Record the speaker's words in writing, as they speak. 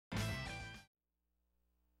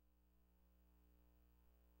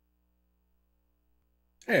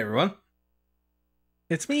Hey everyone,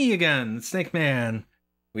 it's me again, Snake Man.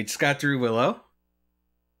 We just got through Willow.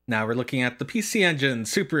 Now we're looking at the PC Engine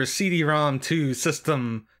Super CD-ROM 2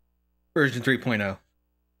 System version 3.0.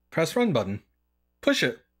 Press run button. Push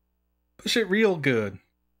it. Push it real good.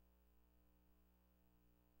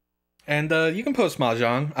 And you can post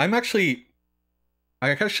Mahjong. I actually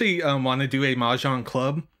want to do a Mahjong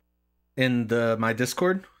club in my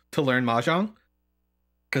Discord to learn Mahjong,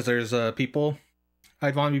 because there's people I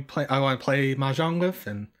want to play Mahjong with,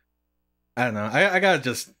 and I don't know. I gotta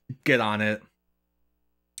just get on it.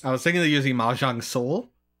 I was thinking of using Mahjong Soul,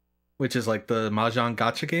 which is like the Mahjong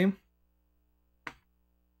gacha game.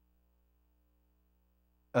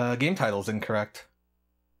 Game title's incorrect.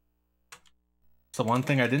 It's the one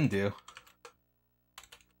thing I didn't do.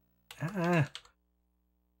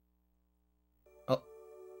 Oh.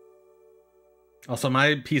 Also,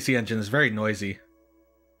 my PC Engine is very noisy.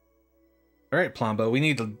 Alright, Plombo, we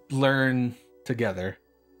need to learn together.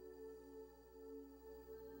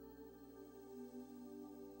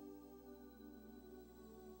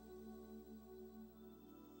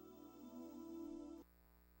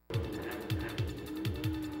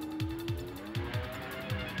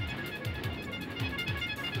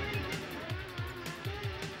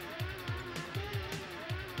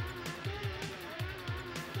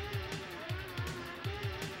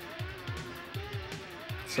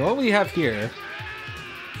 So what we have here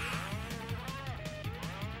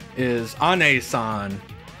is Ane-san.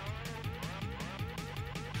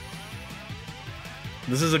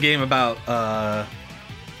 This is a game about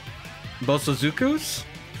bosozokus,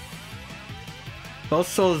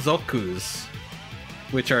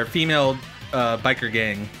 which are female biker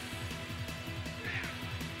gang.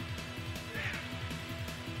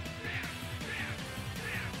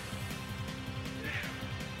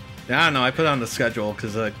 I don't know, I put it on the schedule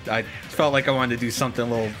because I felt like I wanted to do something a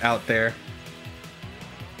little out there.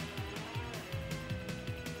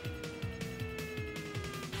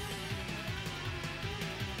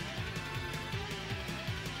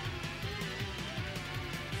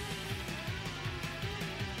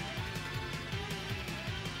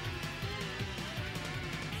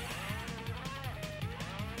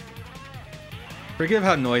 Forgive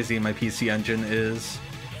how noisy my PC Engine is.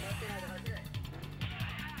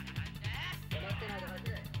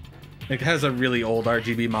 It has a really old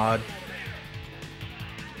RGB mod.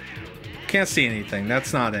 Can't see anything.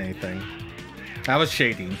 That's not anything. That was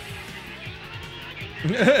shading.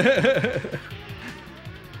 It's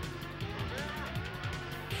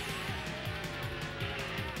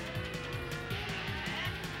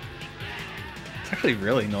actually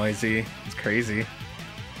really noisy. It's crazy.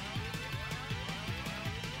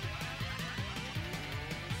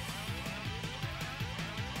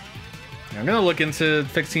 I'm gonna look into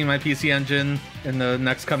fixing my PC Engine in the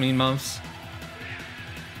next coming months.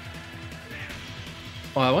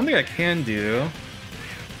 Well, one thing I can do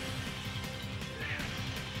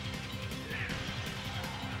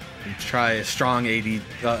is try a strong 80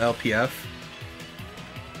 LPF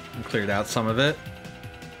and cleared out some of it.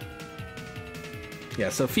 Yeah,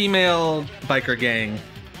 so female biker gang.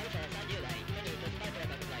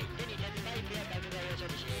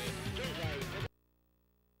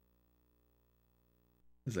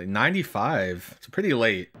 It's like 95. It's pretty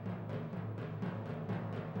late.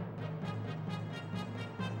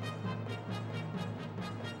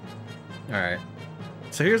 Alright.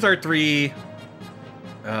 So here's our three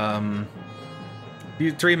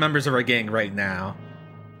members of our gang right now.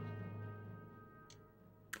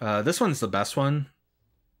 This one's the best one.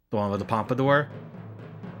 The one with the pompadour.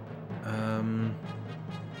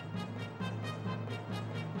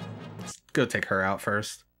 Let's go take her out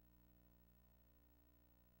first.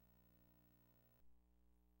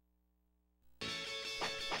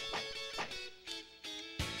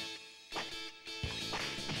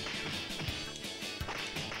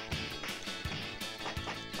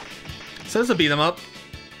 So it's a beat 'em up.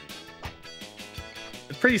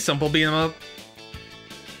 It's pretty simple beat 'em up.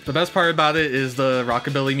 The best part about it is the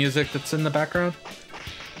rockabilly music that's in the background.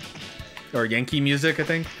 Or Yankee music, I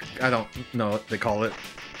think. I don't know what they call it.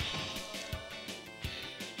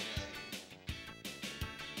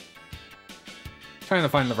 Trying to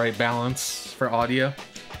find the right balance for audio.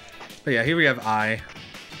 But yeah, here we have I.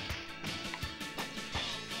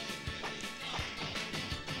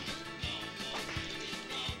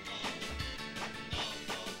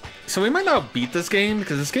 So we might not beat this game,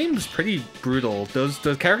 because this game is pretty brutal.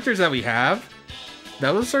 The characters that we have,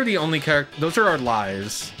 those are the only those are our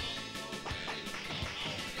lives.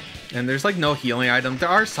 And there's like no healing item. There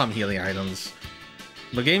are some healing items.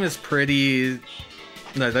 The game is pretty...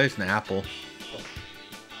 No, there's an apple.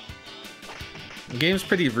 The game's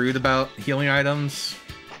pretty rude about healing items.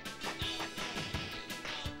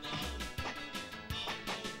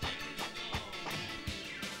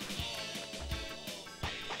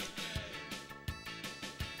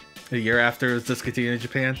 A year after it was discontinued in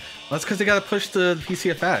Japan. Well, that's because they gotta push the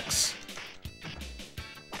PCFX.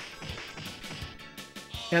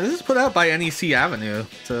 Yeah, this is put out by NEC Avenue.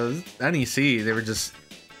 So NEC, they were just...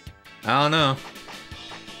 I don't know.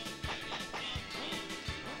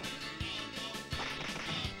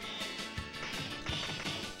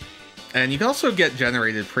 And you can also get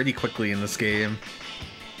generated pretty quickly in this game.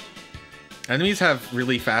 Enemies have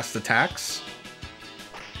really fast attacks.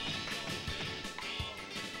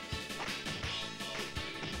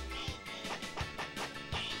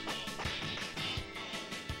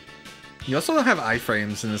 You also don't have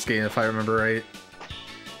iframes in this game, if I remember right.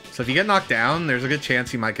 So if you get knocked down, there's a good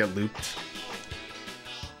chance you might get looped.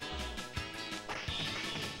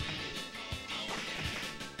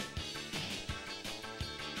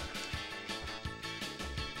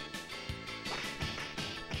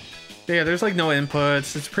 Yeah, there's like no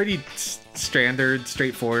inputs. It's pretty standard,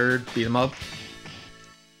 straightforward, beat 'em up.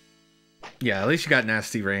 Yeah, at least you got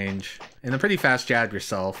nasty range. And a pretty fast jab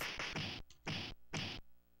yourself.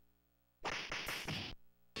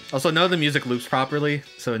 Also, none of the music loops properly,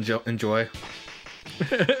 so enjoy.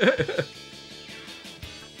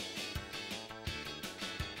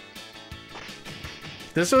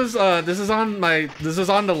 This is on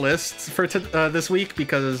the list for this week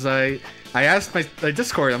because I asked my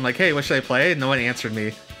Discord. I'm like, hey, what should I play? And no one answered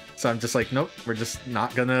me, so I'm just like, nope, we're just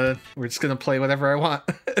gonna play whatever I want.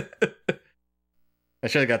 I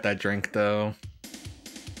should have got that drink though.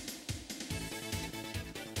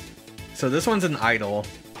 So this one's an idol.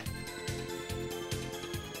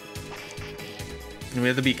 And we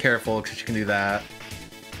have to be careful because she can do that.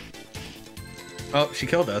 Oh, she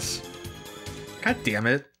killed us. God damn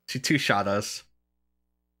it. She two-shot us.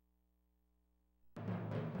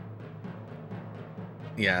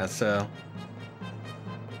 Yeah, so...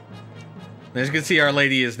 As you can see, Our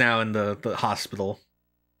Lady is now in the hospital.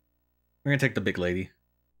 We're gonna take the big lady.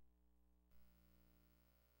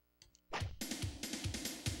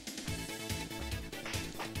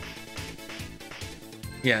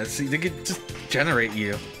 Yeah, see, they could just generate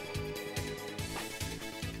you.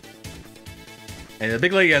 And the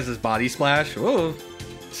big lady has this body splash. Whoa,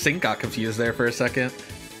 Sync got confused there for a second.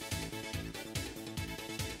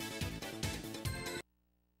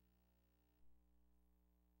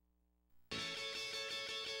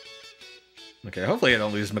 Okay, hopefully I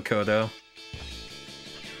don't lose Makoto.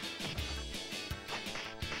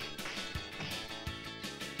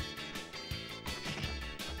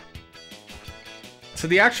 So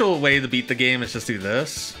the actual way to beat the game is just do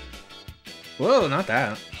this. Whoa, not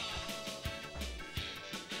that.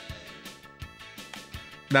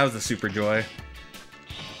 That was the Super Joy.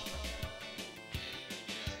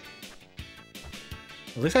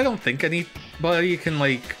 At least I don't think anybody can,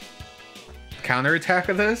 like, counterattack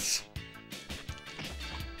with this.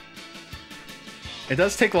 It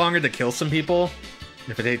does take longer to kill some people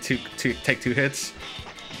if it take two hits.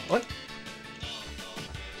 What?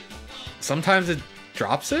 Sometimes it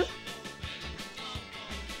drops it?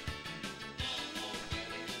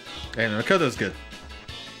 Okay, no, Makoto's good.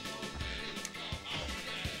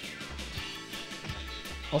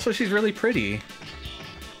 Also, she's really pretty.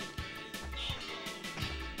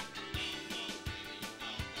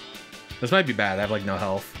 This might be bad. I have, like, no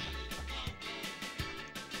health.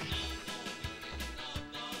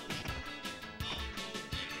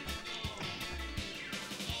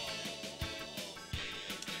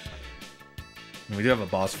 And we do have a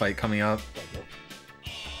boss fight coming up.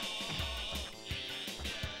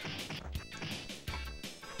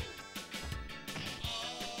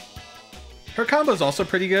 Her combo's also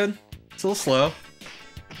pretty good. It's a little slow.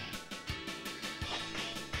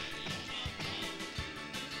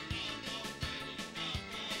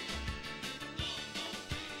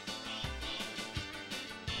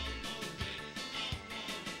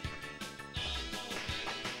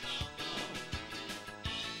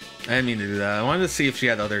 I didn't mean to do that. I wanted to see if she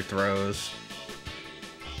had other throws.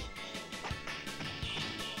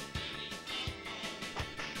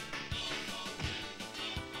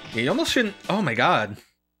 Yeah, you almost shouldn't... Oh my god.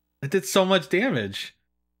 It did so much damage.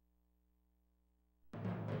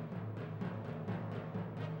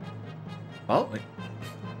 Well, like,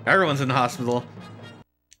 everyone's in the hospital.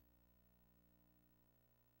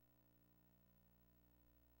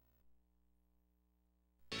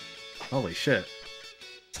 Holy shit.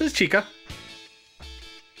 This is Chica.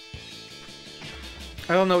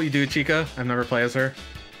 I don't know what you do, Chica. I've never played as her.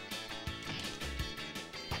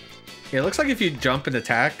 Yeah, it looks like if you jump and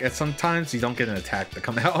attack, at sometimes you don't get an attack to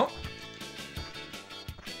come out.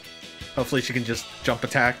 Hopefully she can just jump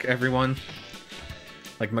attack everyone,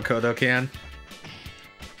 like Makoto can.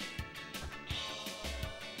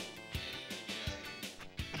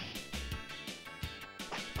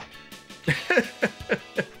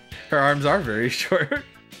 Her arms are very short.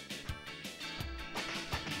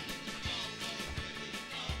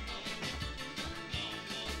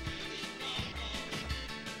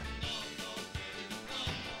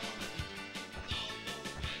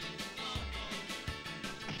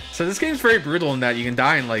 So this game's very brutal in that you can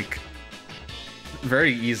die in, like,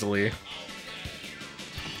 very easily.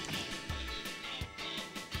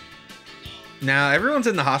 Now, everyone's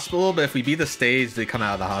in the hospital, but if we beat the stage, they come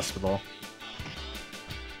out of the hospital.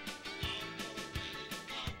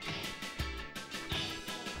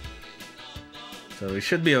 So we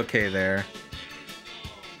should be okay there.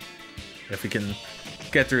 If we can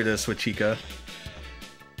get through this with Chica.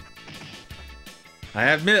 I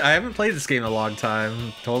admit, I haven't played this game in a long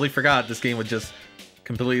time. Totally forgot this game would just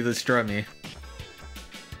completely destroy me.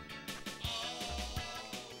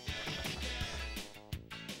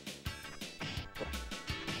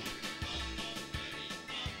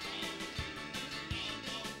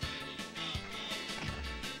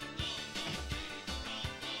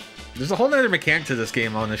 There's a whole other mechanic to this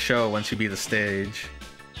game on the show once you beat the stage.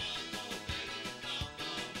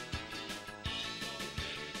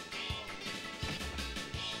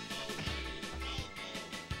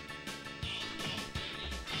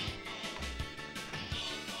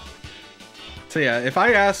 So yeah, if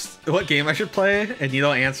I asked what game I should play and you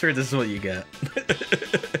don't answer, this is what you get.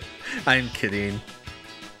 I'm kidding.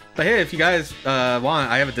 But hey, if you guys want,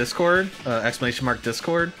 I have a Discord, !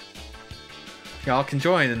 Discord. Y'all can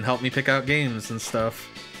join and help me pick out games and stuff.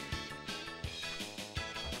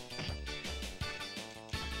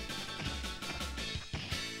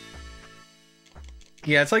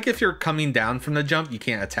 Yeah, it's like if you're coming down from the jump, you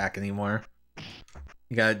can't attack anymore.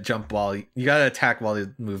 You gotta jump while you gotta attack while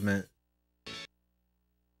the movement.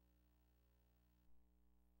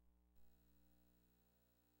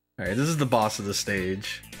 Alright, this is the boss of the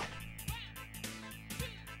stage.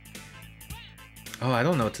 Oh, I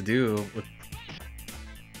don't know what to do with...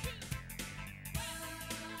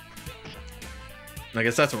 I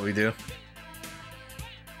guess that's what we do.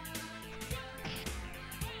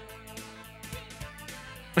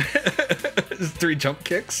 Just 3 jump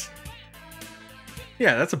kicks?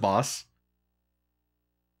 Yeah, that's a boss.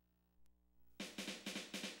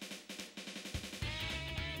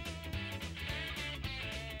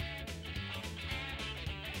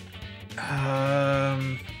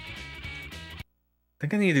 I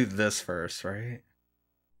think I need to do this first, right?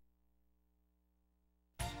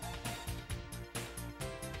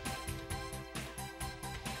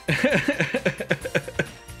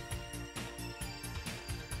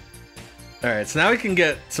 Alright, so now we can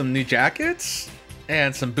get some new jackets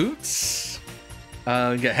and some boots.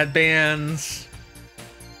 We get headbands,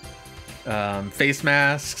 face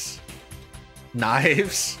masks,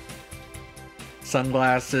 knives,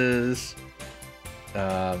 sunglasses,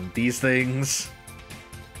 these things.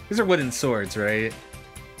 These are wooden swords, right?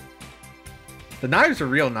 The knives are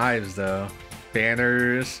real knives, though.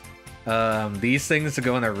 Banners. These things to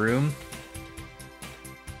go in a room.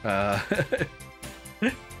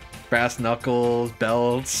 Brass knuckles,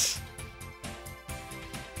 belts.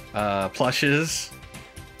 Plushes.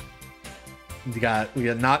 We got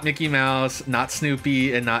not Mickey Mouse, not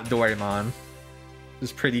Snoopy, and not Doraemon.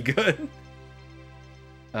 It's pretty good.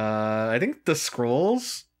 I think the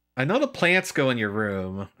scrolls... I know the plants go in your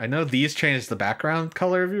room. I know these change the background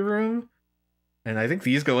color of your room. And I think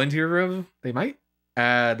these go into your room. They might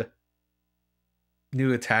add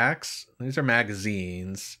new attacks. These are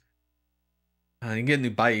magazines. You can get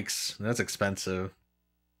new bikes. That's expensive.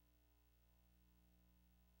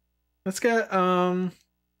 Let's get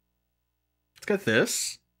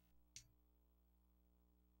this.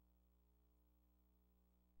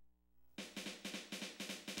 I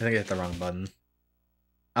think I hit the wrong button.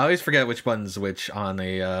 I always forget which button's which on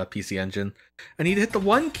a PC Engine. I need to hit the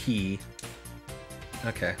 1 key.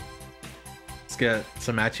 Okay. Let's get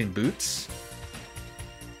some matching boots.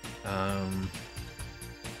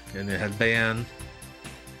 Get a new headband.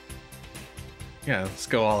 Yeah, let's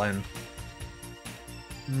go all in.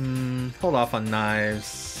 Hold off on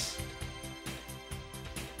knives.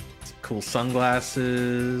 Some cool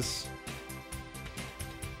sunglasses.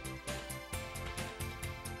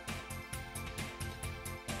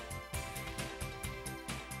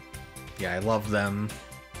 Yeah, I love them.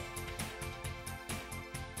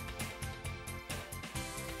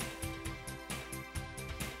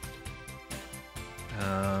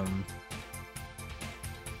 Um,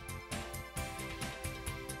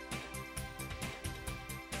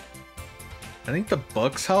 I think the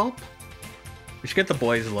books help. We should get the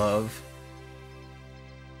boys' love.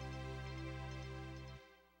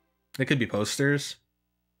 They could be posters.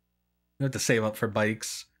 We have to save up for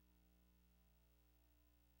bikes.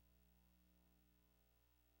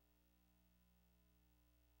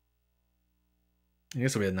 I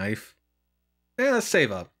guess it'll be a knife. Yeah, let's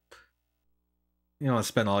save up. You don't want to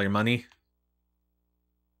spend all your money.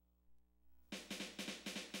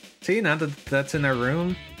 See, now that that's in our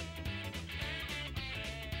room,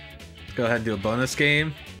 let's go ahead and do a bonus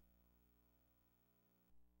game.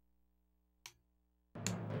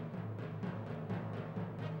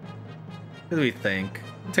 What do we think?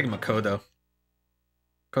 I'm taking Makoto.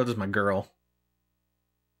 Makoto's my girl.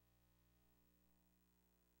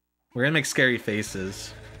 We're gonna make scary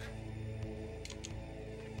faces.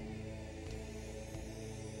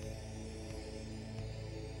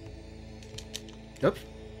 Oops.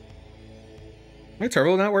 My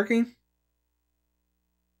turbo not working?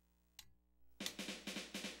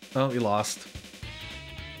 Oh, we lost.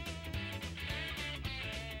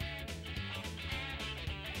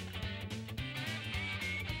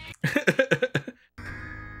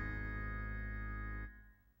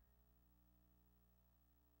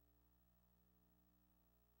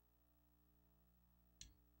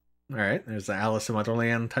 Alright, there's the Alice in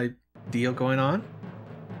Wonderland type deal going on.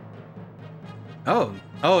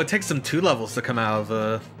 Oh, it takes them 2 levels to come out of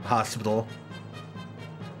the hospital.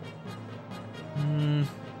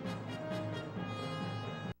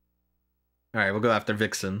 Alright, we'll go after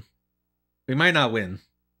Vixen. We might not win.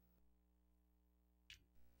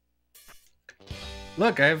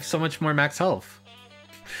 Look, I have so much more max health.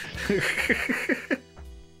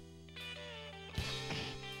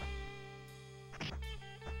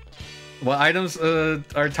 What items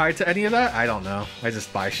are tied to any of that? I don't know. I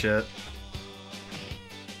just buy shit.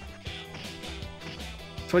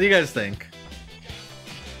 So what do you guys think?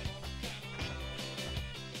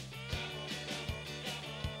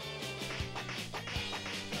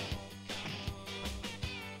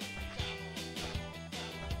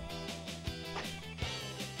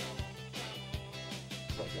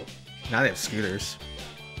 Now they have scooters.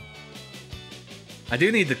 I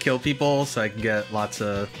do need to kill people so I can get lots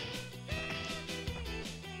of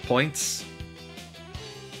points.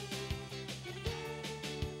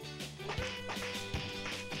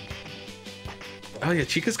 Oh yeah,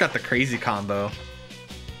 Chica's got the crazy combo.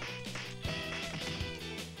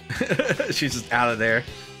 She's just out of there.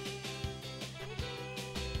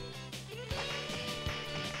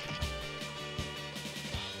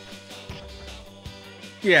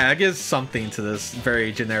 Yeah, it gives something to this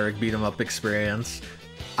very generic beat-em-up experience.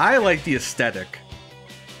 I like the aesthetic.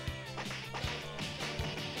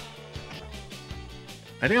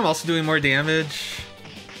 I think I'm also doing more damage.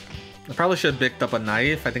 I probably should have picked up a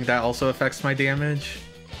knife. I think that also affects my damage.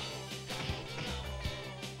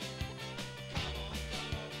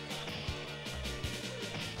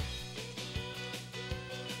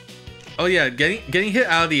 Oh yeah, getting hit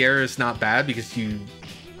out of the air is not bad because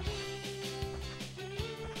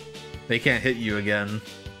they can't hit you again.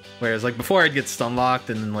 Whereas like before I'd get stun locked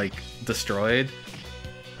and then like destroyed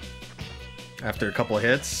after a couple of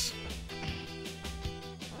hits.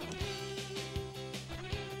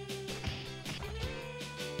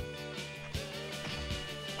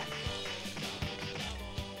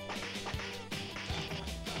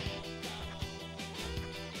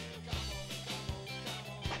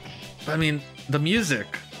 I mean, the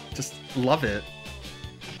music, just love it.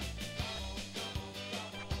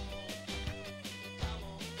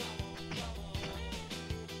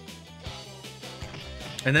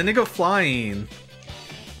 And then they go flying.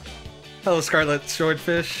 Hello, Scarlet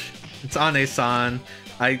Swordfish. It's Ane-san.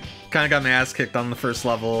 I kind of got my ass kicked on the first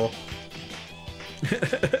level.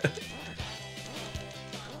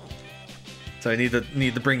 So I need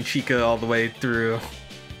to bring Chica all the way through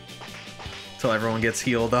till everyone gets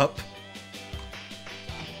healed up.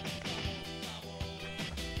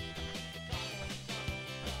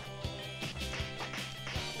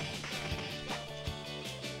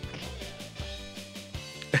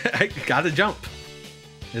 I gotta jump.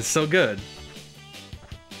 It's so good.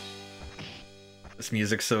 This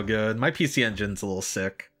music's so good. My PC engine's a little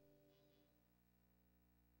sick.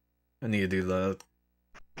 I need to do the...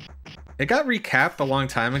 It got recapped a long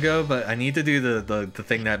time ago, but I need to do the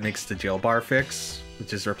thing that makes the jail bar fix,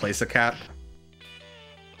 which is replace a cap.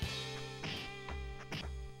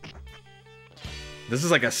 This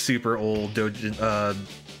is like a super old Dojin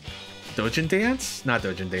dance? Not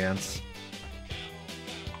Dojin dance.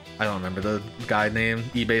 I don't remember the guy name,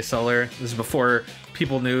 eBay seller. This is before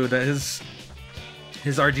people knew that his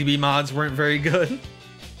RGB mods weren't very good.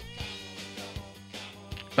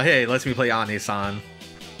 But hey, it lets me play Ane-san.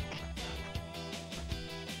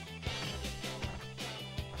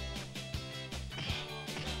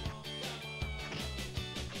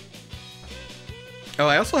 Oh,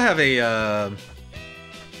 I also have a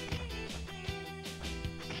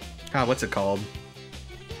what's it called?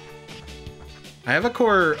 I have a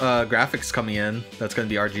core graphics coming in that's going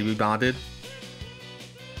to be RGB modded.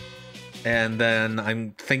 And then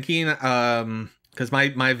I'm thinking, because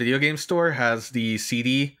my video game store has the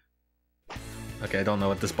CD. Okay, I don't know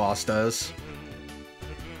what this boss does.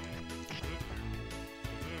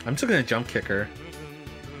 I'm still gonna jump kick her.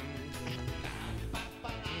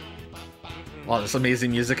 Wow, this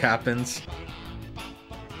amazing music happens.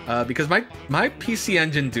 Because my PC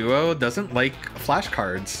Engine Duo doesn't like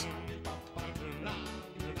flashcards.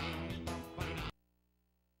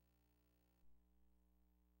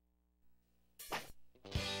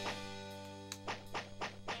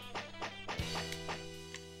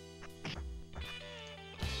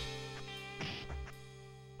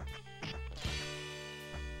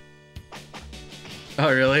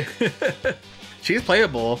 Oh, really? She's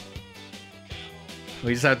playable.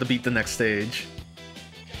 We just have to beat the next stage.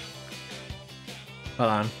 Hold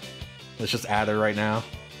on. Let's just add her right now.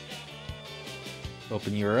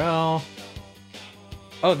 Open URL.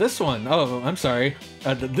 Oh, this one. Oh, I'm sorry.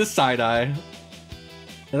 This side eye.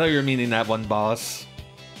 I thought you were meaning that one boss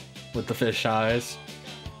with the fish eyes.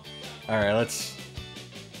 Alright, let's...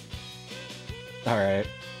 Alright.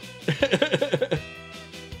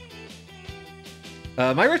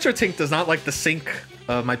 My RetroTink does not like the sync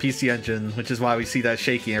of my PC Engine, which is why we see that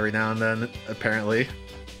shaking every now and then, apparently.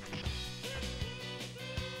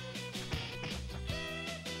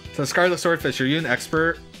 So Scarlet Swordfish, are you an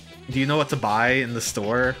expert? Do you know what to buy in the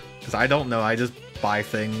store? Because I don't know, I just buy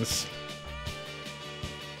things.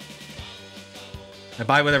 I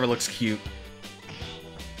buy whatever looks cute.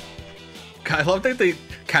 God, I love that they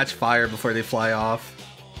catch fire before they fly off.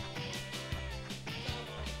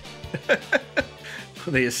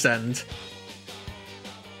 They ascend.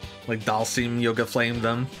 Like Dalsim Yoga Flame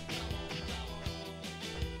them.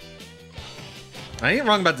 I ain't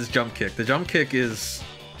wrong about this jump kick. The jump kick is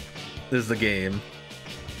the game.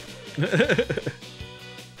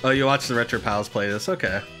 Oh, you watch the Retro Pals play this?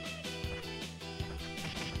 Okay.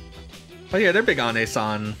 Oh yeah, they're big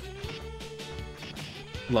Ane-san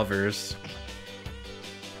lovers.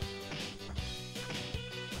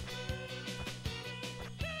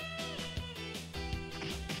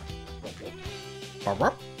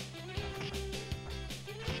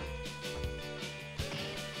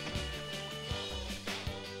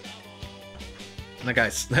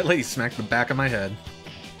 That lady smacked the back of my head.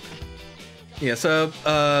 Yeah, so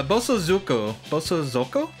bosozoku,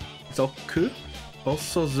 bosozoku,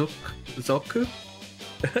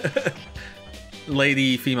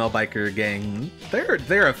 lady female biker gang. They're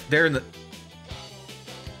in the,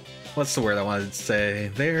 what's the word I wanted to say?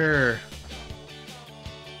 They're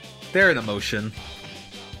an emotion.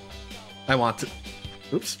 I want to...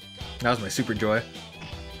 Oops. That was my Super Joy.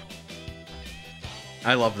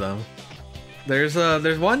 I love them. There's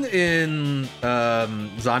one in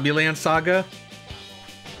Zombieland Saga.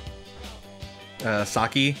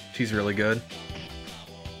 Saki. She's really good.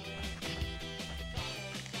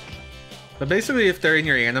 But basically, if they're in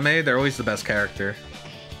your anime, they're always the best character.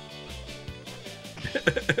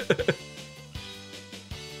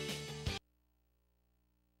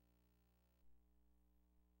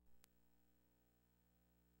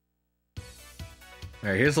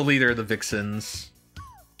 Alright, here's the leader of the Vixens.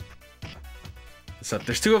 Except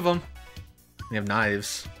there's two of them. They have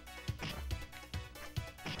knives.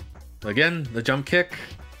 Again, the jump kick.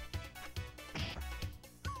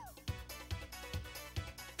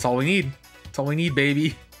 That's all we need. That's all we need,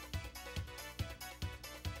 baby.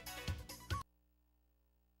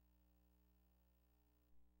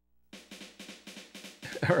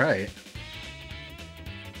 Alright.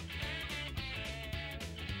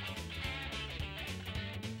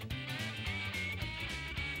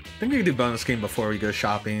 I think we can do bonus game before we go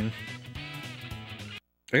shopping.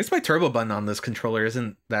 I guess my turbo button on this controller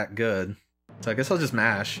isn't that good, so I guess I'll just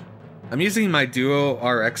mash. I'm using my Duo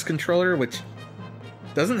RX controller, which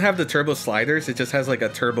doesn't have the turbo sliders, it just has like a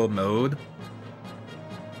turbo mode.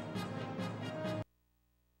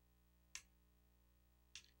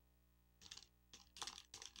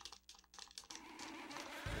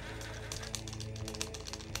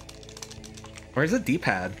 Where's the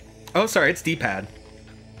D-pad? Oh, sorry, it's D-pad.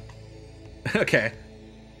 Okay.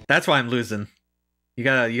 That's why I'm losing. You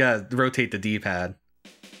gotta rotate the D-pad.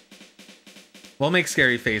 We'll make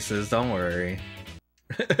scary faces, don't worry.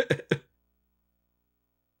 Did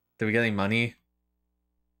we get any money?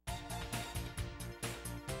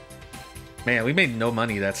 Man, we made no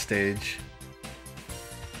money that stage.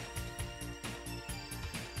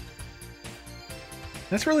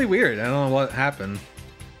 That's really weird. I don't know what happened.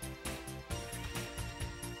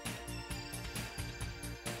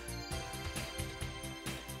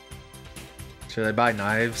 Should I buy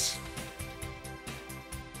knives?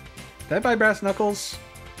 Did I buy brass knuckles?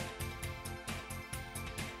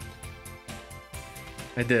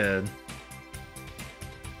 I did.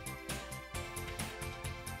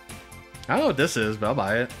 I don't know what this is, but I'll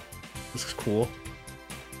buy it. This is cool.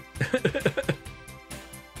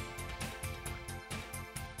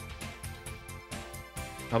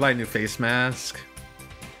 I'll buy a new face mask.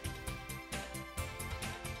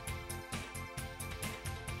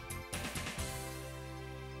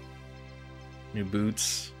 New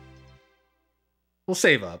boots. We'll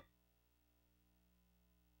save up.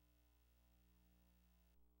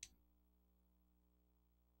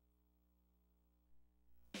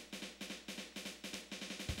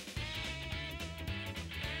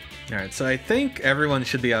 Alright, so I think everyone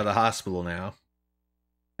should be out of the hospital now.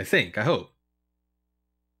 I hope.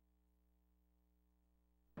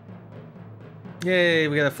 Yay,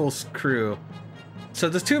 we got a full crew. So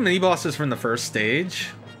the two mini-bosses from the first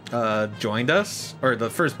stage joined us, or the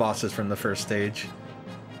first bosses from the first stage.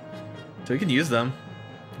 So we can use them.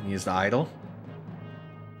 We can use the idol.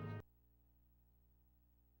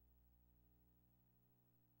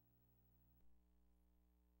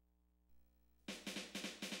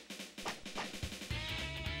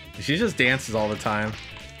 She just dances all the time.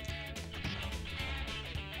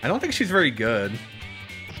 I don't think she's very good.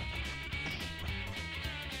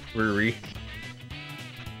 Ruri.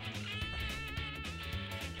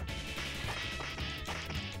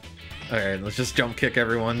 Alright, let's just jump kick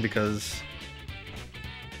everyone because...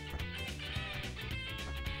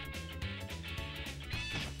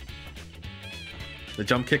 the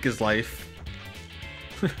jump kick is life.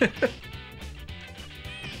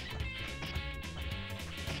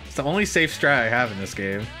 It's the only safe strat I have in this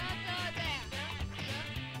game.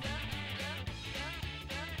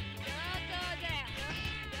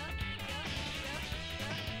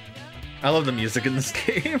 I love the music in this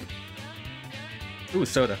game. Ooh,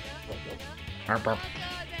 soda. Arp, arp.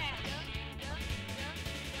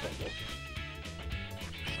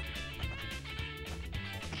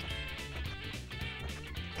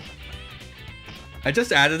 I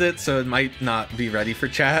just added it, so it might not be ready for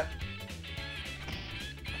chat.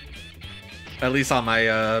 At least on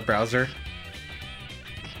my browser.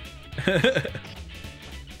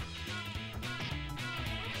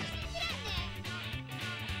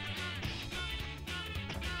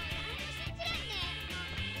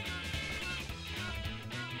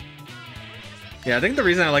 Yeah, I think the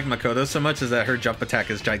reason I like Makoto so much is that her jump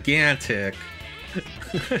attack is gigantic.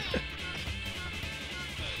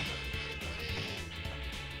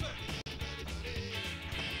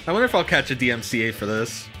 I wonder if I'll catch a DMCA for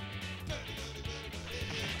this.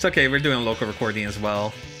 It's okay, we're doing a local recording as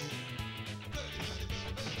well.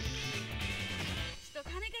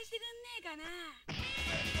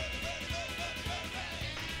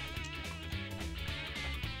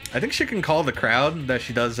 I think she can call the crowd that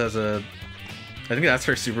she does as a... I think that's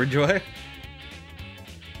her Super Joy.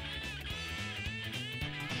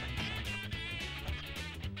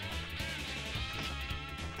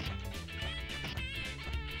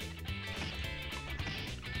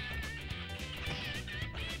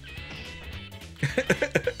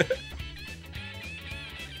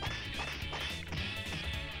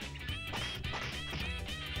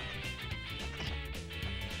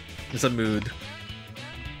 It's a mood.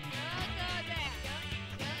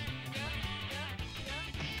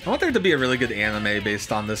 I want there to be a really good anime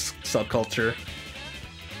based on this subculture.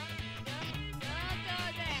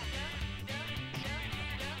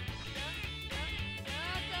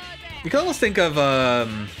 You can almost think of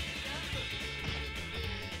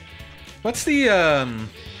what's the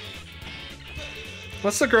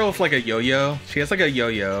girl with like a yo-yo? She has like a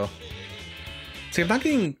yo-yo. See, I'm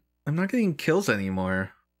not getting kills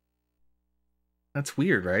anymore. That's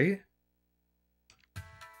weird, right?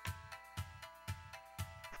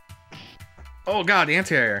 Oh god,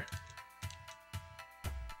 anti-air.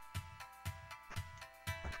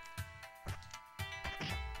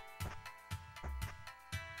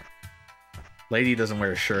 Lady doesn't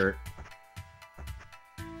wear a shirt.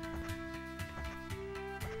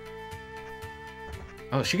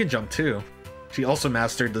 Oh, she can jump too. She also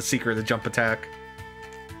mastered the secret of the jump attack.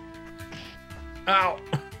 Ow!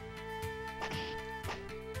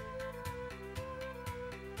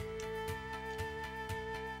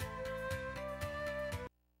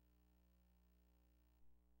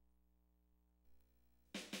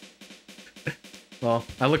 Well,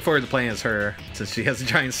 I look forward to playing as her, since she has a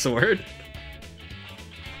giant sword.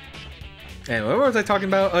 And what was I talking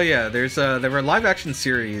about? Oh yeah, there were a live-action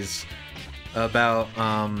series about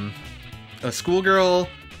a schoolgirl,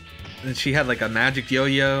 and she had like a magic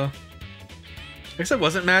yo-yo. I guess it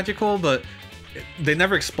wasn't magical, but they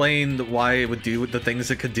never explained why it would do the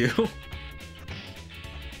things it could do.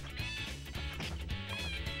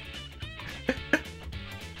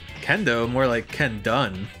 Kendo, more like Ken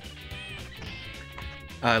Dun.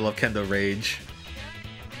 I love Kendo Rage.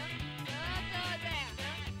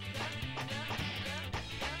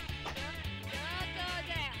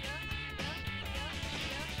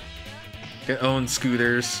 Get own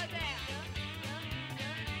scooters.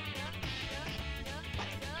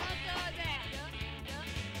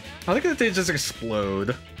 I think that they just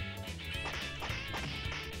explode.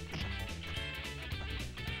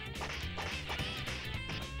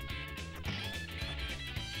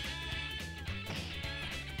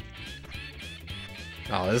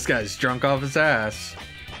 Oh, this guy's drunk off his ass.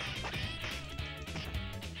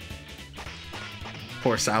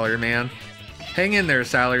 Poor salary man. Hang in there,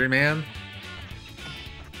 salary man.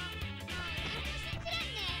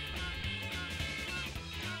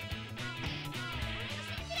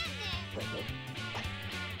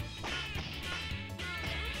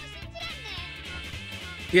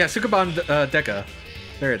 Yeah, Sukaban Deka.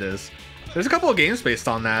 There it is. There's a couple of games based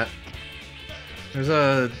on that. There's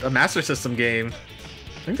a Master System game.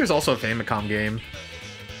 I think there's also a Famicom game.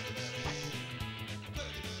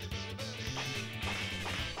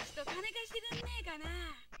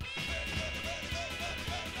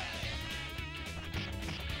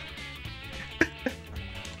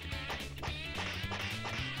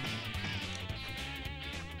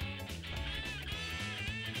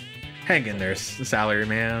 Hang in there, salary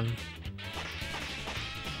man.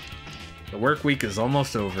 The work week is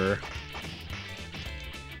almost over.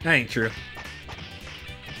 That ain't true.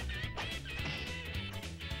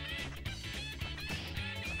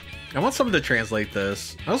 I want someone to translate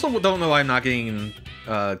this. I also don't know why I'm not getting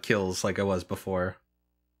kills like I was before.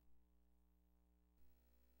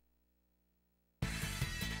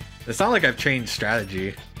 It's not like I've changed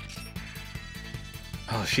strategy.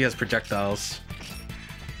 Oh, she has projectiles.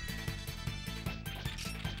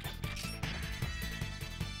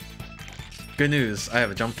 Good news, I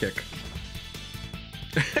have a jump kick.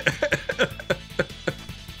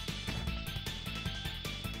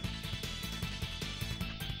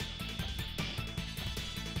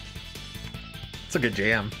 It's a good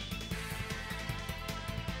jam.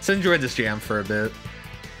 Let's enjoy this jam for a bit.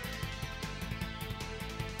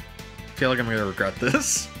 I feel like I'm gonna regret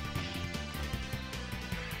this.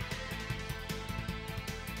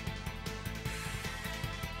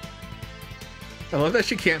 I love that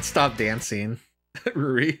she can't stop dancing.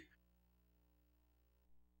 Ruri.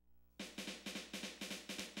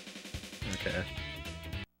 Okay.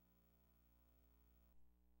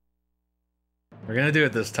 We're gonna do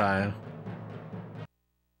it this time.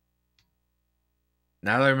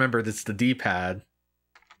 Now that I remember, it's the D-pad.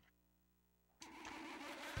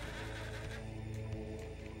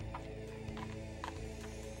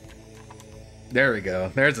 There we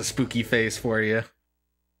go. There's a spooky face for you.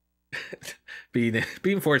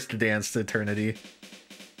 being forced to dance to eternity.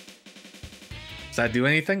 Does that do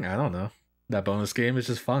anything? I don't know. That bonus game is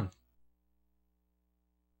just fun.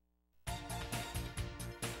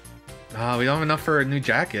 Oh, we don't have enough for a new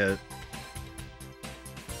jacket.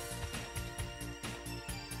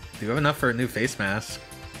 Do we have enough for a new face mask?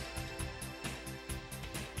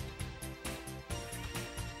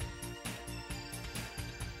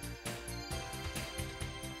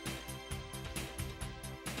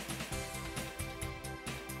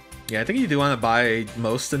 Yeah, I think you do want to buy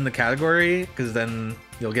most in the category, because then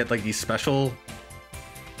you'll get like these special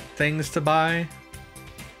things to buy.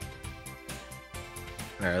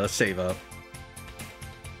 Alright, let's save up.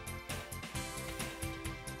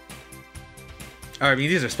 Alright, I mean,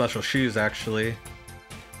 these are special shoes, actually.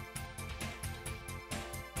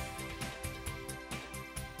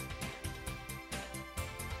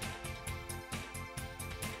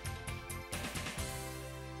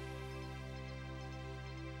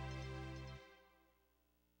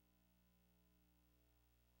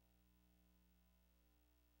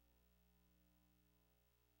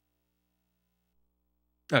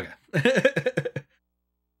 Okay.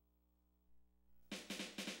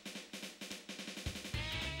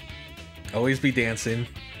 Always be dancing.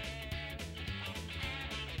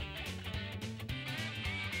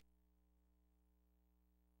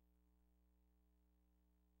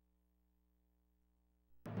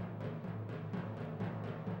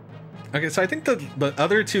 Okay, so I think the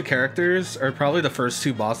other two characters are probably the first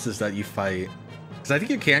two bosses that you fight. Because I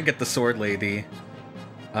think you can get the sword lady.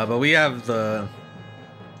 But we have the...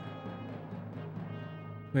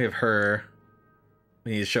 We have her.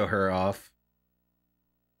 We need to show her off.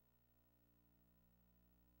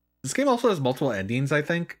 This game also has multiple endings, I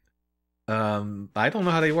think. I don't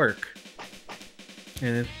know how they work.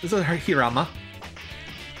 And this is her Hirama.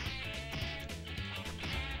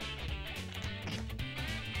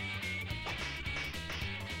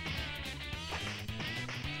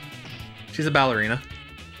 She's a ballerina.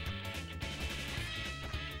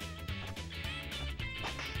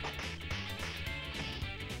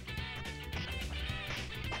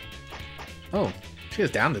 Oh, she has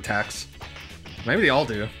downed attacks. Maybe they all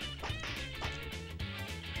do.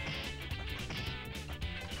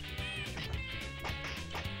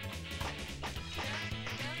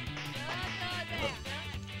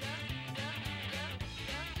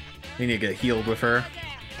 We need to get healed with her.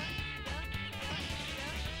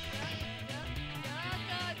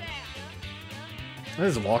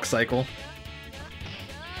 This is a walk cycle.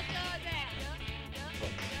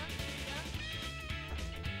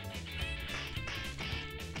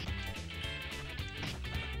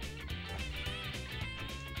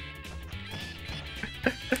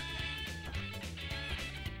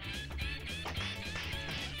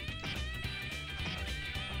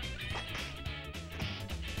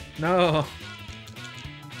 No.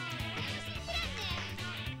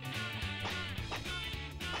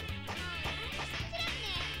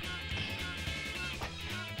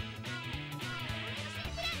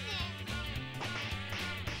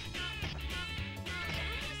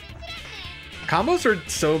 Combos are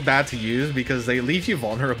so bad to use because they leave you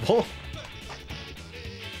vulnerable.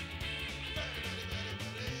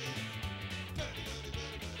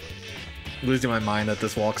 Losing my mind at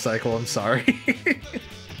this walk cycle, I'm sorry.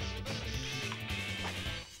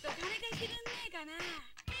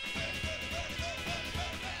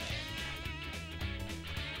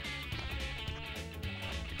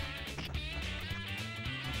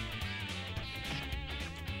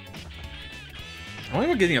 I wonder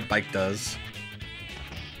what getting a bike does.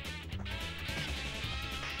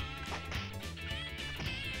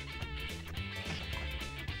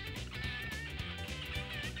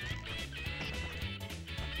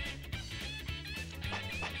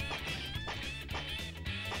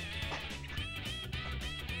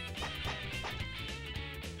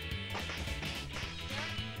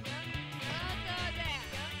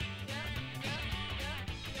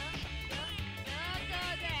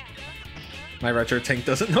 My retro tank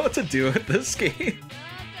doesn't know what to do with this game.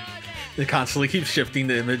 It constantly keeps shifting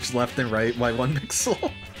the image left and right by 1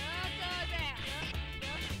 pixel.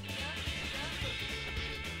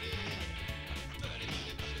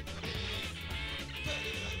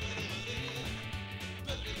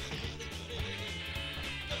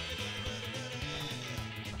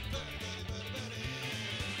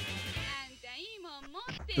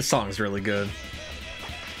 This song's really good.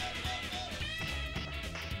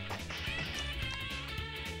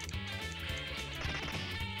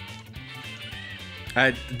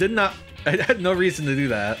 I had no reason to do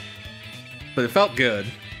that, but it felt good.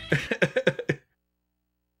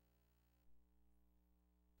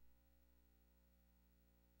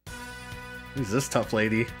 Who's this tough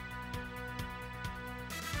lady?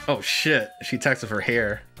 Oh shit, she attacks with her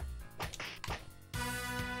hair.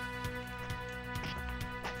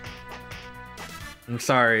 I'm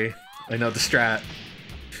sorry, I know the strat.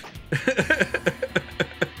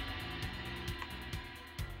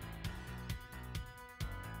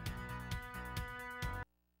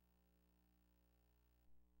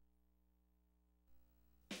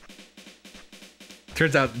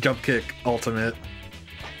 Turns out jump kick ultimate.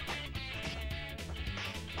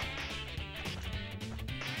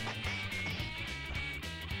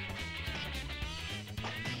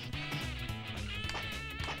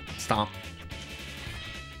 Stomp.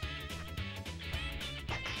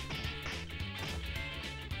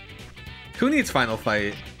 Who needs Final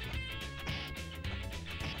Fight?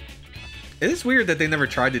 It is weird that they never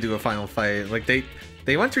tried to do a Final Fight. Like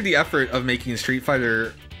they went through the effort of making Street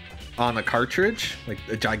Fighter on a cartridge, like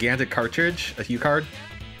a gigantic cartridge, a HuCard.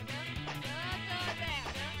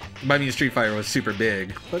 But I mean, Street Fighter was super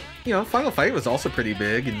big, but you know, Final Fight was also pretty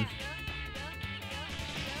big, and I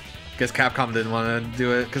guess Capcom didn't want to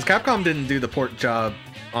do it because Capcom didn't do the port job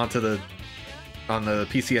on the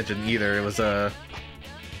PC Engine either. It was a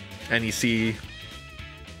NEC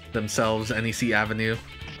themselves, NEC Avenue.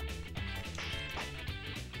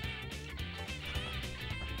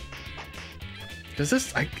 Does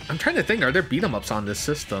this? I'm trying to think. Are there beat 'em ups on this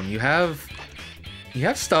system? You have You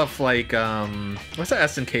have stuff like, what's the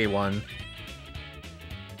SNK one?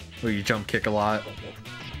 Where you jump kick a lot.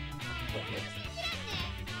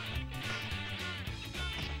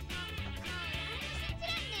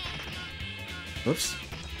 Whoops.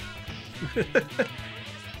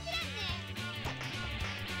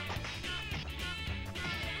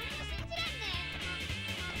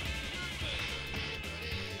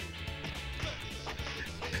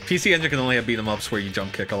 PC Engine can only have beat 'em ups where you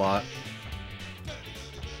jump kick a lot.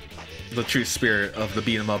 The true spirit of the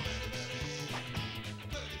beat 'em up.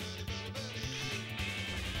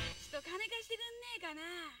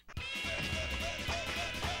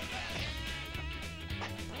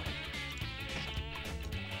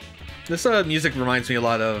 This music reminds me a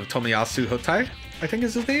lot of Tomoyasu Hotai, I think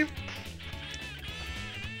is his name.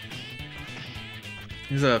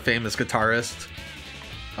 He's a famous guitarist.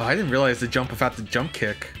 Oh, I didn't realize the jump without the jump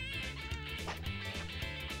kick.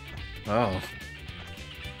 Oh.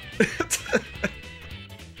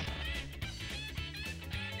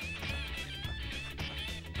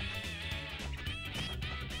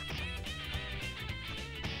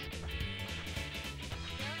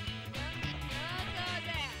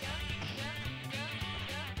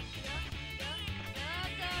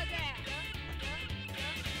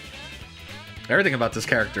 Everything about this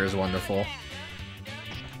character is wonderful.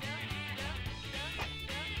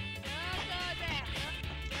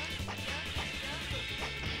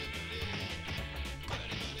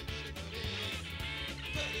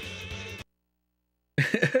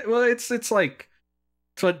 Well, it's like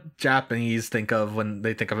it's what Japanese think of when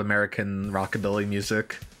they think of American rockabilly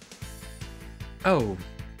music. Oh.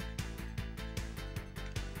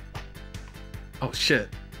 Oh shit.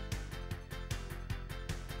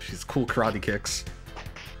 She's cool karate kicks.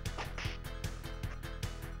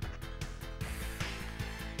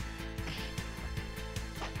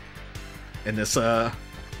 And this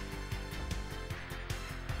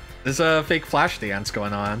fake flash dance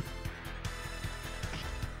going on.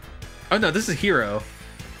 Oh no, this is Hero.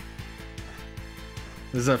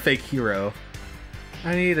 This is a fake hero.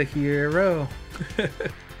 I need a hero. This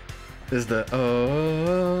is the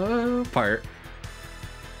oh part.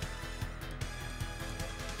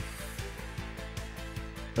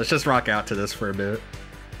 Let's just rock out to this for a bit.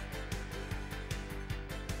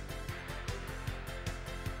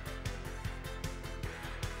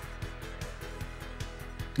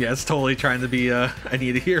 Yeah, it's totally trying to be I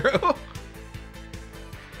need a hero.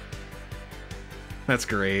 That's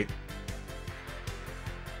great.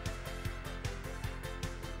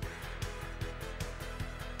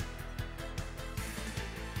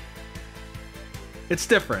 It's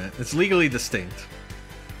different. It's legally distinct.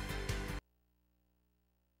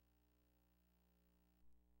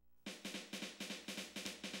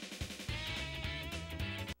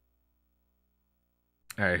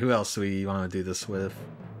 Alright, who else do we want to do this with?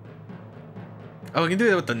 Oh, we can do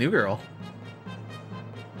it with the new girl.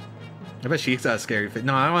 I bet she's got a scary face.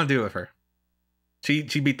 No, I don't want to do it with her. She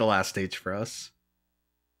beat the last stage for us.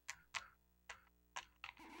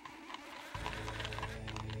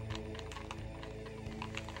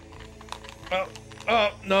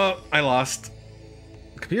 Oh, no, I lost.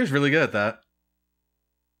 The computer's really good at that.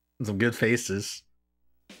 Some good faces.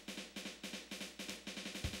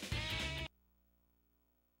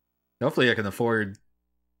 Hopefully I can afford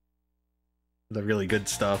the really good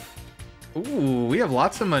stuff. Ooh, we have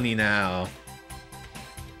lots of money now.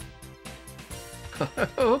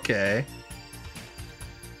 Okay.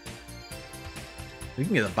 We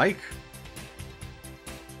can get a bike.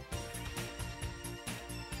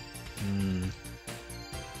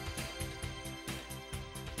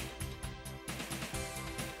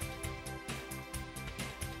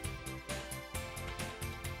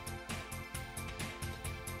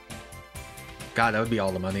 God, that would be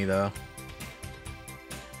all the money, though.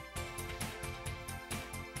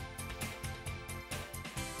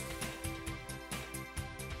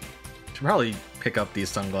 Should probably pick up these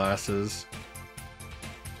sunglasses.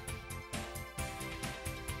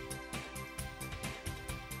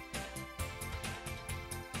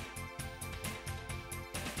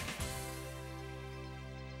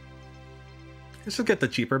 Let's just get the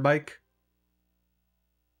cheaper bike.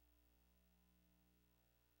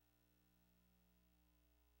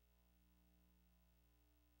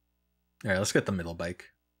 Alright, let's get the middle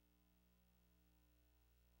bike.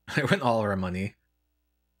 I went all our money.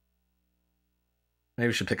 Maybe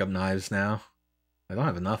we should pick up knives now. I don't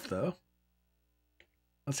have enough, though.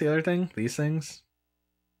 What's the other thing? These things?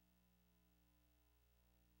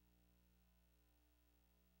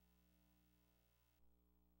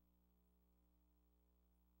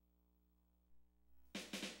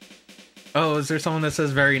 Oh, is there someone that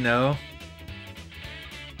says very no?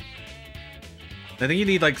 I think you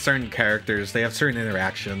need like certain characters. They have certain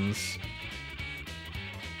interactions.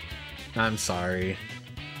 I'm sorry.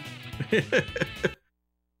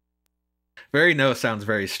 Very no sounds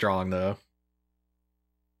very strong though.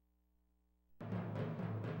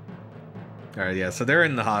 Alright, yeah, so they're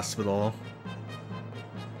in the hospital.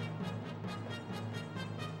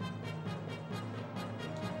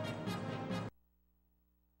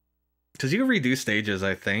 Because you can redo stages,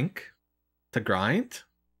 I think, to grind.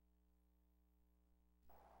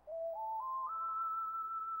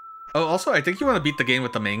 Oh, also, I think you want to beat the game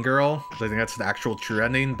with the main girl, because I think that's the actual true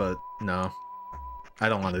ending, but no. I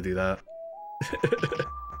don't want to do that.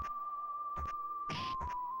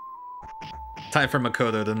 Time for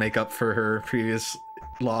Makoto to make up for her previous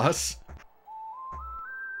loss.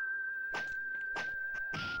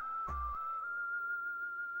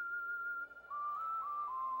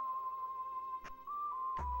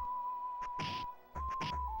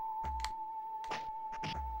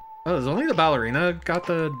 Oh, is only the ballerina got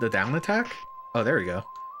the down attack? Oh, there we go.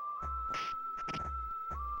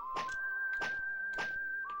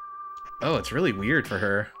 Oh, it's really weird for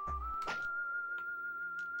her.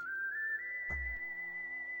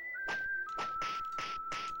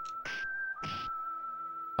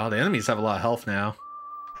 Oh, the enemies have a lot of health now.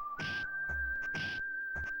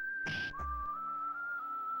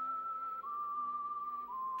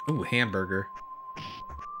 Ooh, hamburger.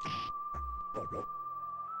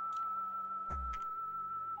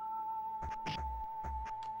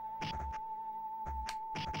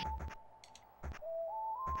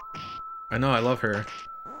 I know, I love her.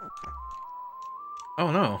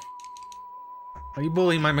 Oh no. Are you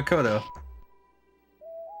bullying my Makoto?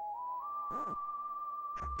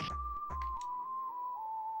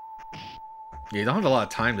 Yeah, you don't have a lot of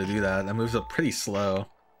time to do that. That moves up pretty slow.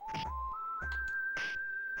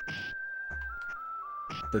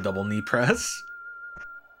 The double knee press.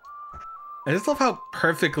 I just love how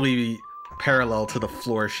perfectly parallel to the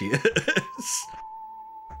floor she is.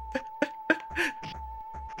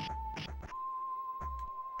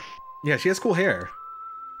 Yeah, she has cool hair.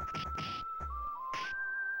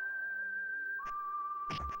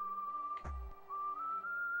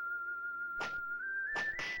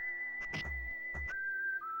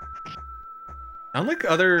 Unlike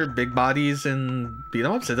other big bodies in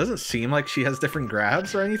beat-em-ups, it doesn't seem like she has different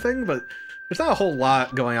grabs or anything, but there's not a whole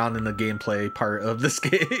lot going on in the gameplay part of this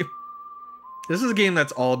game. This is a game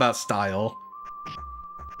that's all about style.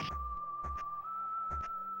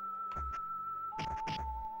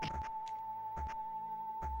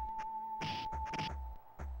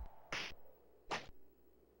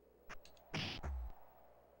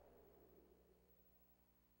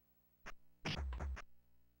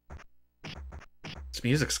 This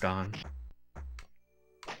music's gone.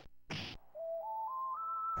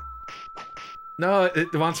 No,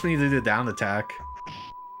 it wants me to do the down attack.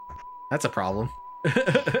 That's a problem.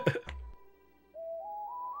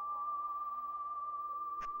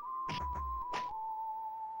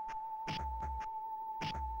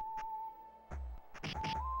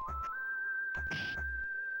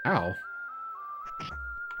 Ow.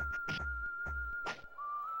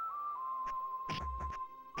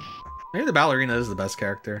 Maybe the ballerina is the best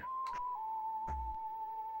character.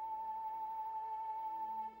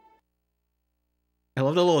 I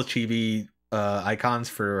love the little chibi icons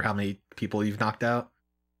for how many people you've knocked out.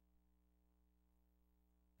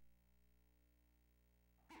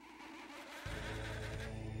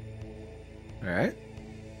 Alright.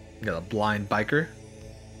 Got a blind biker.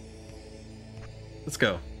 Let's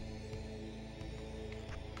go.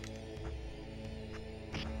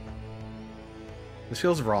 This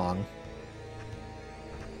feels wrong.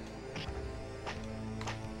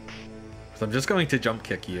 So I'm just going to jump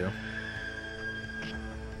kick you.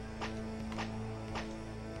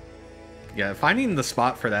 Yeah, finding the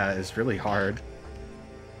spot for that is really hard.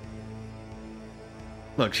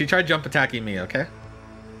 Look, she tried jump attacking me, okay?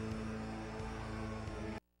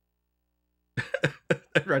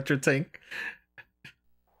 Retro tank.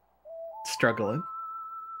 Struggling.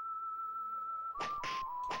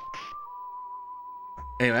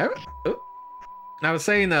 Anyway, I was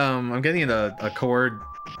saying, I'm getting a cord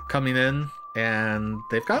coming in, and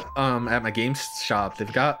they've got, at my games shop,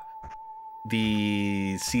 they've got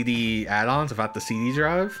the CD add-ons about the CD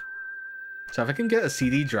drive. So if I can get a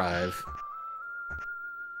CD drive,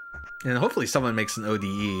 and hopefully someone makes an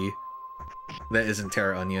ODE that isn't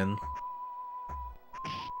Terra Onion.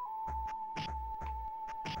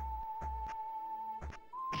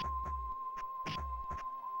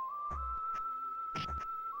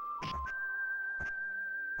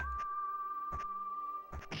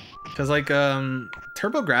 Because, like,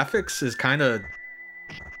 TurboGrafx is kind of...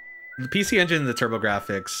 The PC Engine and the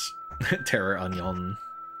TurboGrafx... Terror Onion.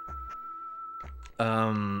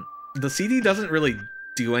 The CD doesn't really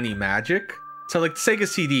do any magic. So, like, the Sega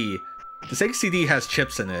CD... The Sega CD has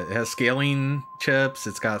chips in it. It has scaling chips,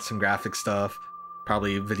 it's got some graphic stuff,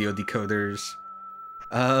 probably video decoders.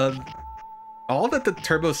 All that the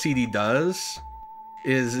Turbo CD does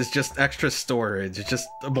is just extra storage. It's just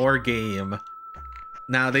more game.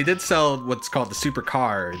 Now, they did sell what's called the Super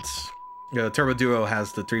Cards. You know, Turbo Duo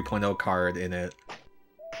has the 3.0 card in it.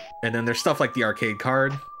 And then there's stuff like the arcade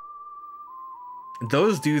card.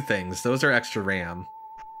 Those do things. Those are extra RAM.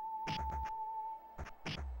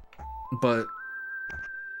 But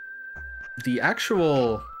the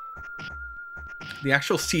actual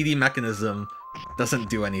CD mechanism doesn't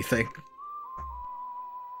do anything.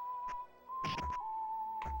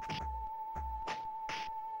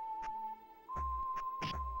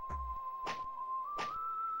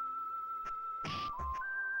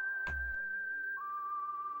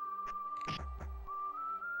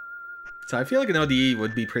 So I feel like an ODE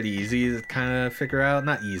would be pretty easy to kind of figure out.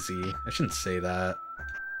 Not easy. I shouldn't say that.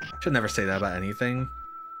 Should never say that about anything.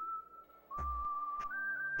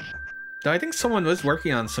 Though I think someone was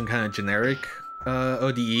working on some kind of generic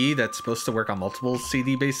ODE that's supposed to work on multiple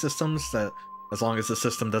CD-based systems, that as long as the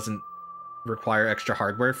system doesn't require extra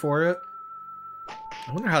hardware for it.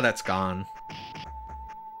 I wonder how that's gone.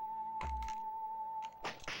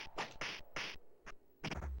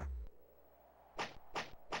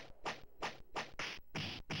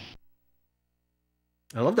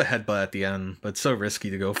 I love the headbutt at the end, but it's so risky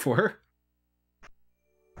to go for.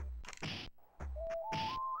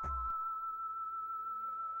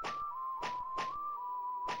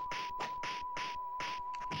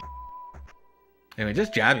 Anyway,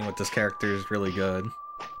 just jabbing with this character is really good.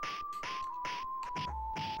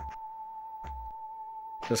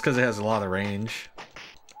 Just because it has a lot of range.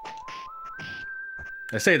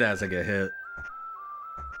 I say that as I get hit.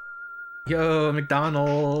 Yo,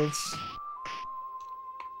 McDonald's!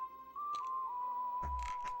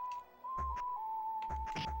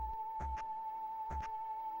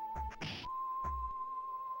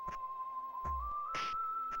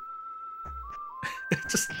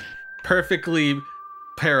 Just perfectly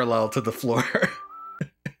parallel to the floor.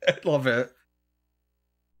 I love it.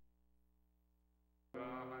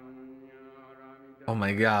 Oh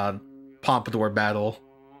my god. Pompadour battle.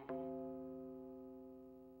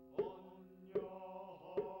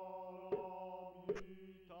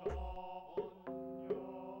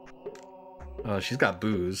 Oh, she's got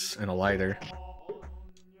booze and a lighter.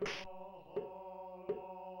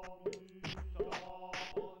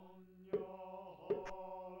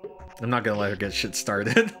 I'm not gonna let her get shit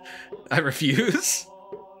started. I refuse.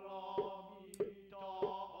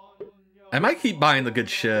 I might keep buying the good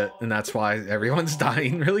shit, and that's why everyone's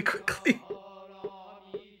dying really quickly.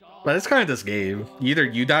 But it's kind of this game. Either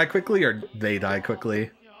you die quickly or they die quickly.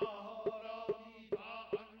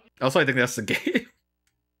 Also, I think that's the game.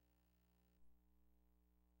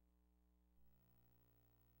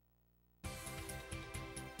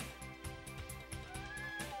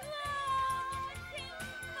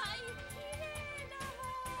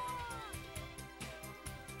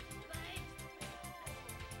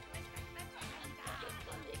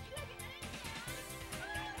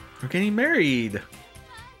 We're getting married.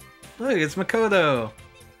 Look, it's Makoto.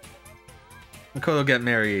 Makoto get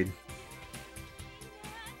married.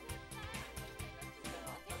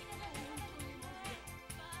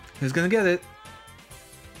 Who's gonna get it?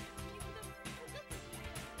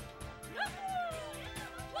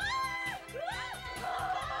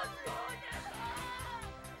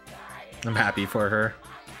 I'm happy for her.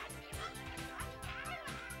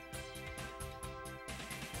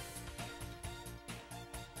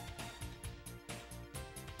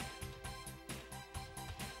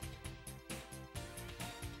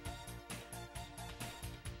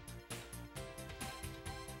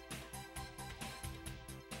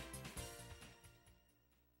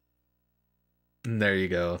 There you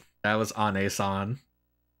go. That was Ane-san.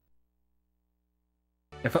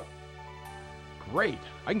 Great!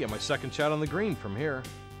 I can get my second shot on the green from here.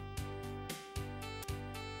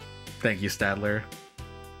 Thank you, Stadler.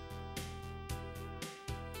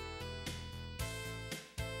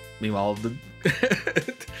 Meanwhile,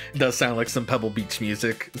 it does sound like some Pebble Beach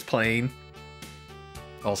music is playing.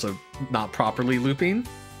 Also, not properly looping.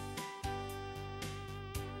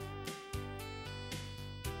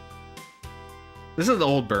 This is the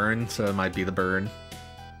old burn, so it might be the burn.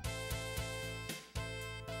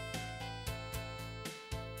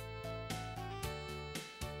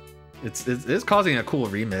 It's causing a cool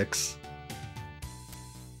remix.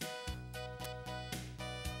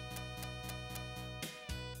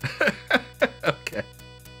 Okay.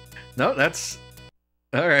 No, that's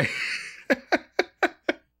all right.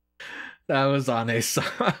 That was on a song.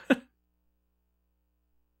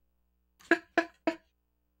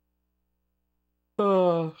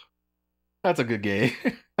 Oh, that's a good game.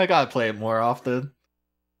 I gotta play it more often.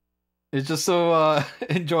 It's just so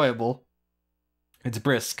enjoyable. It's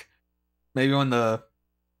brisk. Maybe when I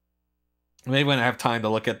have time to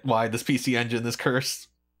look at why this PC engine is cursed.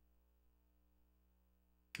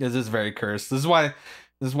 Because it's very cursed. This is why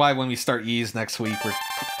when we start Ys next week,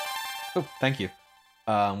 oh, thank you.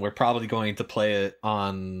 We're probably going to play it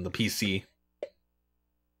on the PC.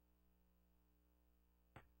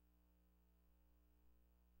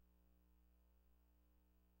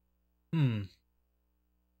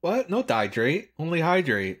 What? No dihydrate, only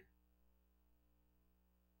hydrate.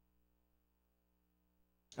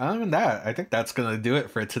 Other than that, I think that's gonna do it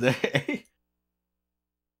for today.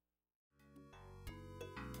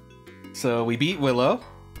 So we beat Willow.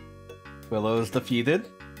 Willow is defeated.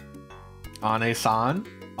 Ane-san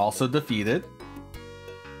also defeated.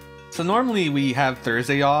 So normally we have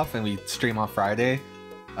Thursday off and we stream on Friday.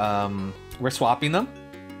 We're swapping them.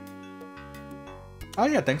 Oh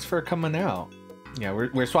yeah, thanks for coming out. Yeah,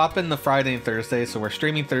 we're swapping the Friday and Thursday, so we're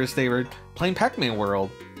streaming Thursday. We're playing Pac-Man World.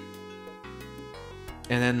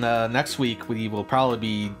 And then next week we will probably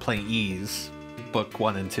be playing Ys, Book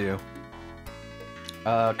 1 and 2.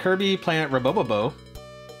 Kirby Planet Robobobo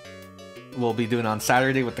we'll be doing on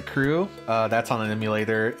Saturday with the crew. That's on an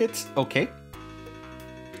emulator. It's okay.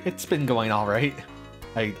 It's been going alright.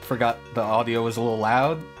 I forgot the audio was a little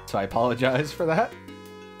loud, so I apologize for that.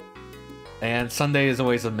 And Sunday is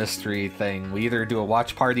always a mystery thing. We either do a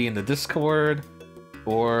watch party in the Discord,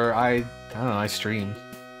 or I don't know, I stream.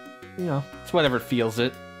 You know, it's whatever feels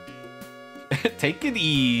it. Take it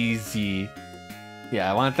easy. Yeah,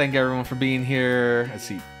 I want to thank everyone for being here. Let's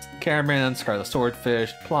see, Cameron, Scarlet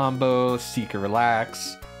Swordfish, Plombo, Seeker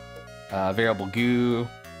Relax, Variable Goo.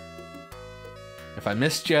 If I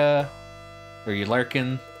missed ya, or you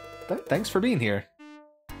lurking, thanks for being here.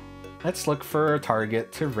 Let's look for a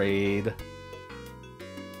target to raid.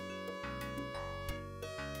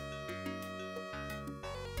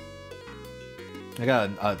 I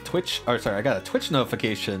got a Twitch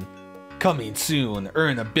notification. Coming soon,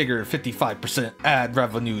 earn a bigger 55% ad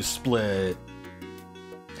revenue split.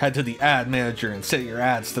 Head to the ad manager and set your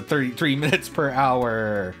ads to 33 minutes per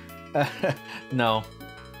hour. No,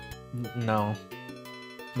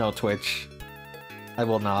 Twitch. I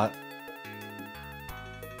will not.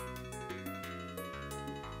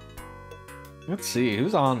 Let's see,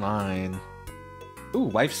 who's online? Ooh,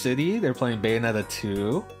 Wife City, they're playing Bayonetta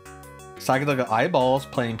 2. Psychedelic Eyeballs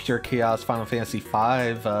playing Pure Chaos Final Fantasy V,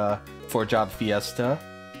 4-Job Fiesta.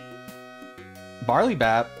 Barley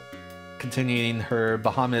Bap continuing her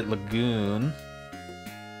Bahamut Lagoon.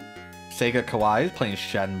 Sega Kawaii is playing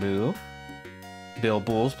Shenmue. Bill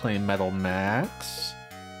Bull's playing Metal Max.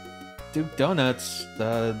 Duke Donuts,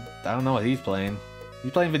 I don't know what he's playing.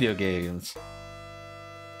 He's playing video games.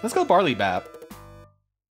 Let's go Barley Bap.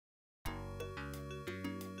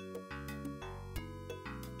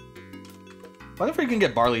 What if we can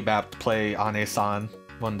get Barley Bap to play Ane-san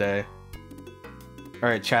one day?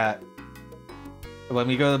 Alright, chat. When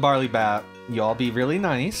we go to Barley Bap, you all be really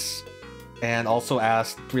nice. And also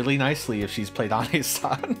ask really nicely if she's played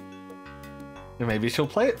Ane-san. And maybe she'll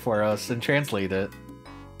play it for us and translate it.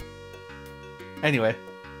 Anyway.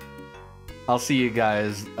 I'll see you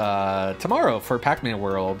guys tomorrow for Pac-Man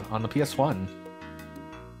World on the PS1.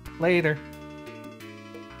 Later.